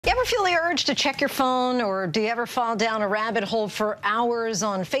You ever feel the urge to check your phone, or do you ever fall down a rabbit hole for hours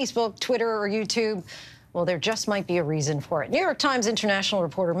on Facebook, Twitter, or YouTube? Well, there just might be a reason for it. New York Times international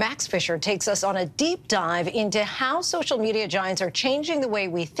reporter Max Fisher takes us on a deep dive into how social media giants are changing the way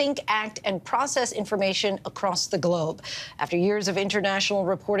we think, act, and process information across the globe. After years of international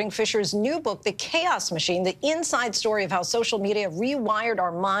reporting, Fisher's new book, The Chaos Machine, the inside story of how social media rewired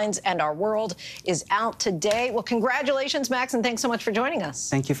our minds and our world, is out today. Well, congratulations, Max, and thanks so much for joining us.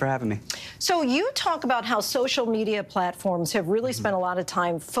 Thank you for having me. So you talk about how social media platforms have really spent a lot of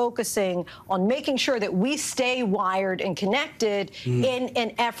time focusing on making sure that we stay wired and connected in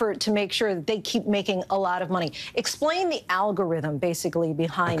an effort to make sure that they keep making a lot of money. Explain the algorithm basically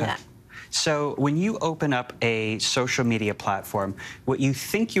behind that. So when you open up a social media platform, what you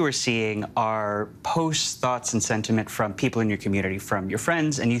think you are seeing are posts, thoughts, and sentiment from people in your community, from your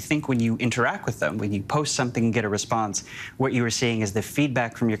friends, and you think when you interact with them, when you post something and get a response, what you are seeing is the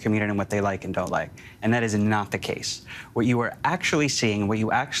feedback from your community and what they like and don't like. And that is not the case. What you are actually seeing, what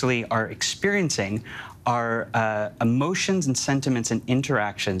you actually are experiencing, are emotions and sentiments and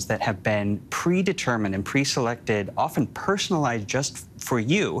interactions that have been predetermined and pre-selected, often personalized just for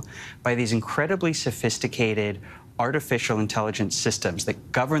you by these incredibly sophisticated artificial intelligence systems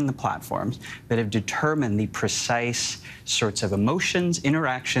that govern the platforms, that have determined the precise sorts of emotions,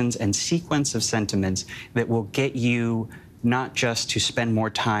 interactions, and sequence of sentiments that will get you not just to spend more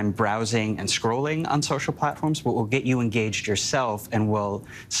time browsing and scrolling on social platforms, but will get you engaged yourself and will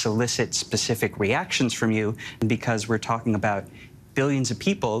solicit specific reactions from you. And because we're talking about billions of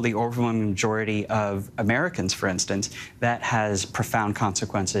people, the overwhelming majority of Americans, for instance, that has profound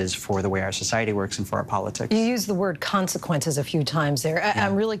consequences for the way our society works and for our politics. You used the word consequences a few times there.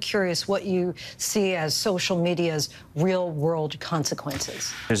 I'm really curious what you see as social media's real-world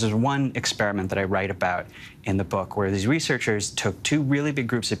consequences. There's this one experiment that I write about in the book where these researchers took two really big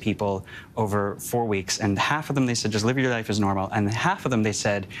groups of people over 4 weeks, and half of them they said just live your life as normal, and half of them they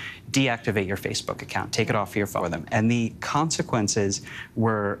said deactivate your Facebook account, take it off your phone with them. And the consequences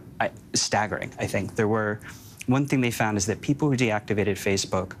were staggering, I think. One thing they found is that people who deactivated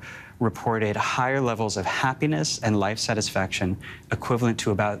Facebook reported higher levels of happiness and life satisfaction equivalent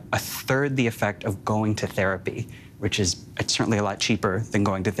to about a third the effect of going to therapy, which is certainly a lot cheaper than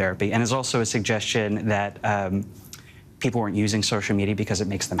going to therapy, and is also a suggestion that people weren't using social media because it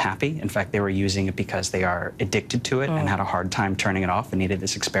makes them happy. In fact, they were using it because they are addicted to it and had a hard time turning it off and needed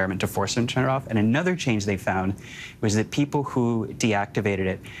this experiment to force them to turn it off. And another change they found was that people who deactivated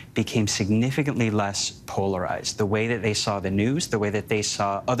it became significantly less polarized. The way that they saw the news, the way that they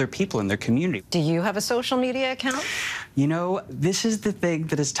saw other people in their community. Do you have a social media account? You know, this is the thing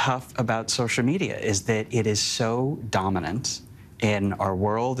that is tough about social media, is that it is so dominant in our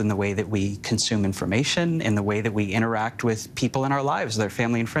world, in the way that we consume information, in the way that we interact with people in our lives, their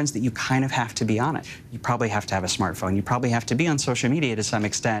family and friends, that you kind of have to be on it. You probably have to have a smartphone. You probably have to be on social media to some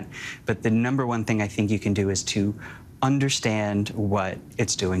extent. But the number one thing I think you can do is to understand what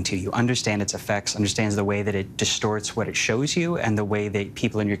it's doing to you, understand its effects, understand the way that it distorts what it shows you and the way that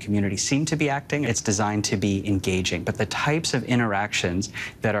people in your community seem to be acting. It's designed to be engaging. But the types of interactions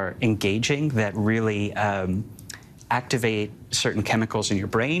that are engaging, that really activate certain chemicals in your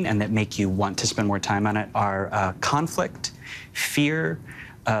brain and that make you want to spend more time on it are conflict, fear,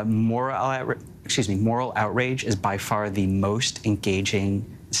 moral outrage is by far the most engaging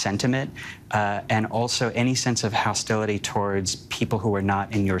sentiment, and also any sense of hostility towards people who are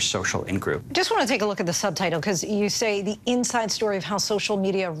not in your social in-group. Just want to take a look at the subtitle, because you say the inside story of how social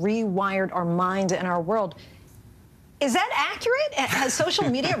media rewired our minds and our world. Is that accurate? Has social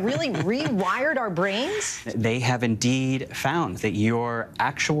media really rewired our brains? They have indeed found that your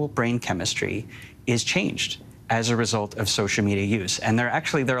actual brain chemistry is changed as a result of social media use. And there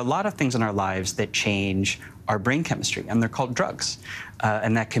are a lot of things in our lives that change our brain chemistry, and they're called drugs.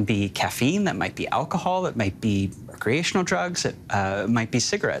 And that can be caffeine, that might be alcohol, it might be recreational drugs, it might be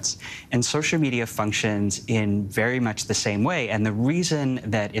cigarettes. And social media functions in very much the same way. And the reason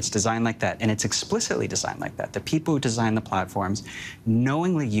that it's designed like that, and it's explicitly designed like that, the people who designed the platforms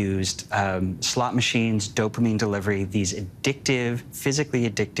knowingly used slot machines, dopamine delivery, these addictive, physically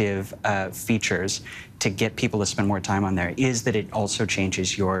addictive features to get people to spend more time on there, is that it also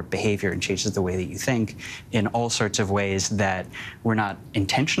changes your behavior and changes the way that you think in all sorts of ways that were not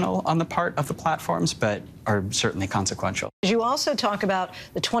intentional on the part of the platforms, but are certainly consequential. You also talk about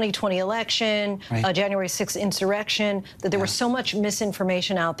the 2020 election, January 6th insurrection, that there was so much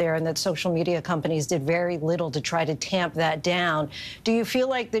misinformation out there and that social media companies did very little to try to tamp that down. Do you feel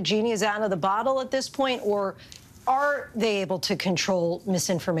like the genie is out of the bottle at this point, or Are they able to control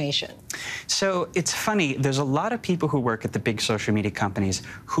misinformation? So it's funny, there's a lot of people who work at the big social media companies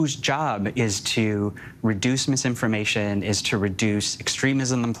whose job is to reduce misinformation, is to reduce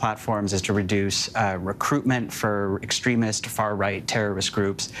extremism on platforms, is to reduce recruitment for extremist, far-right terrorist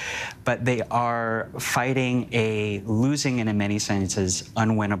groups. But they are fighting a losing and in many senses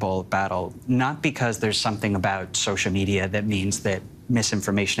unwinnable battle, not because there's something about social media that means that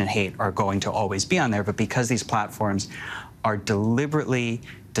misinformation and hate are going to always be on there, but because these platforms are deliberately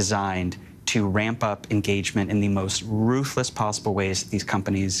designed to ramp up engagement in the most ruthless possible ways these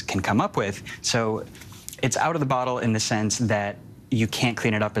companies can come up with. So it's out of the bottle in the sense that you can't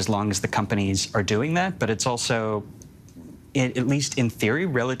clean it up as long as the companies are doing that, but it's also, at least in theory,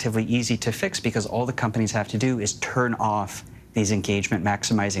 relatively easy to fix because all the companies have to do is turn off these engagement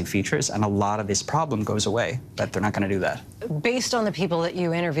maximizing features, and a lot of this problem goes away, but they're not going to do that. Based on the people that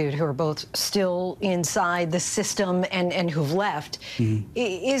you interviewed who are both still inside the system and who've left,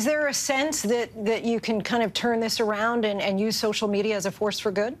 is there a sense that you can kind of turn this around and use social media as a force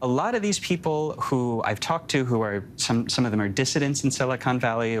for good? A lot of these people who I've talked to, who are, some of them are dissidents in Silicon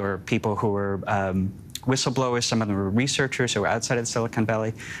Valley, or people who are whistleblowers, some of them are researchers who are outside of Silicon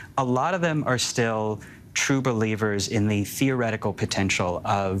Valley, a lot of them are still true believers in the theoretical potential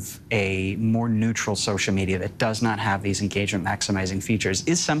of a more neutral social media that does not have these engagement maximizing features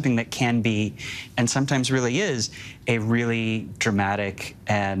is something that can be, and sometimes really is, a really dramatic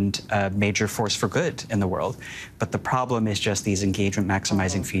and major force for good in the world. But the problem is just these engagement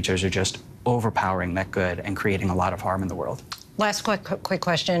maximizing features are just overpowering that good and creating a lot of harm in the world. Last quick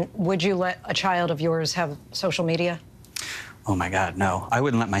question. Would you let a child of yours have social media? Oh my God, no. I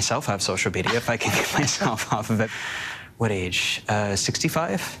wouldn't let myself have social media if I can get myself off of it. What age?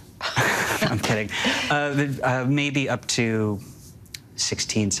 65? I'm kidding. Maybe up to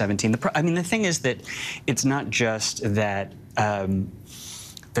 16, 17. I mean, the thing is that it's not just that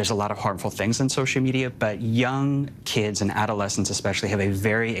there's a lot of harmful things on social media, but young kids and adolescents especially have a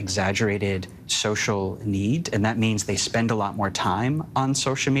very exaggerated social need, and that means they spend a lot more time on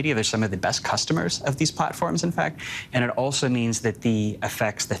social media. They're some of the best customers of these platforms, in fact, and it also means that the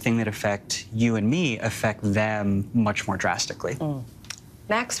thing that affect you and me, affect them much more drastically.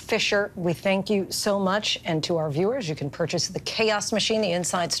 Max Fisher, we thank you so much. And to our viewers, you can purchase The Chaos Machine, the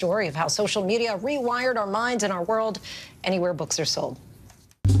inside story of how social media rewired our minds and our world, anywhere books are sold.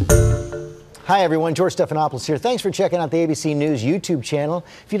 Hi, everyone. George Stephanopoulos here. Thanks for checking out the ABC News YouTube channel.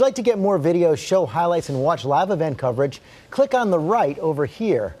 If you'd like to get more videos, show highlights, and watch live event coverage, click on the right over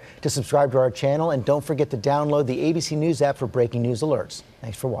here to subscribe to our channel. And don't forget to download the ABC News app for breaking news alerts.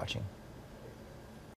 Thanks for watching.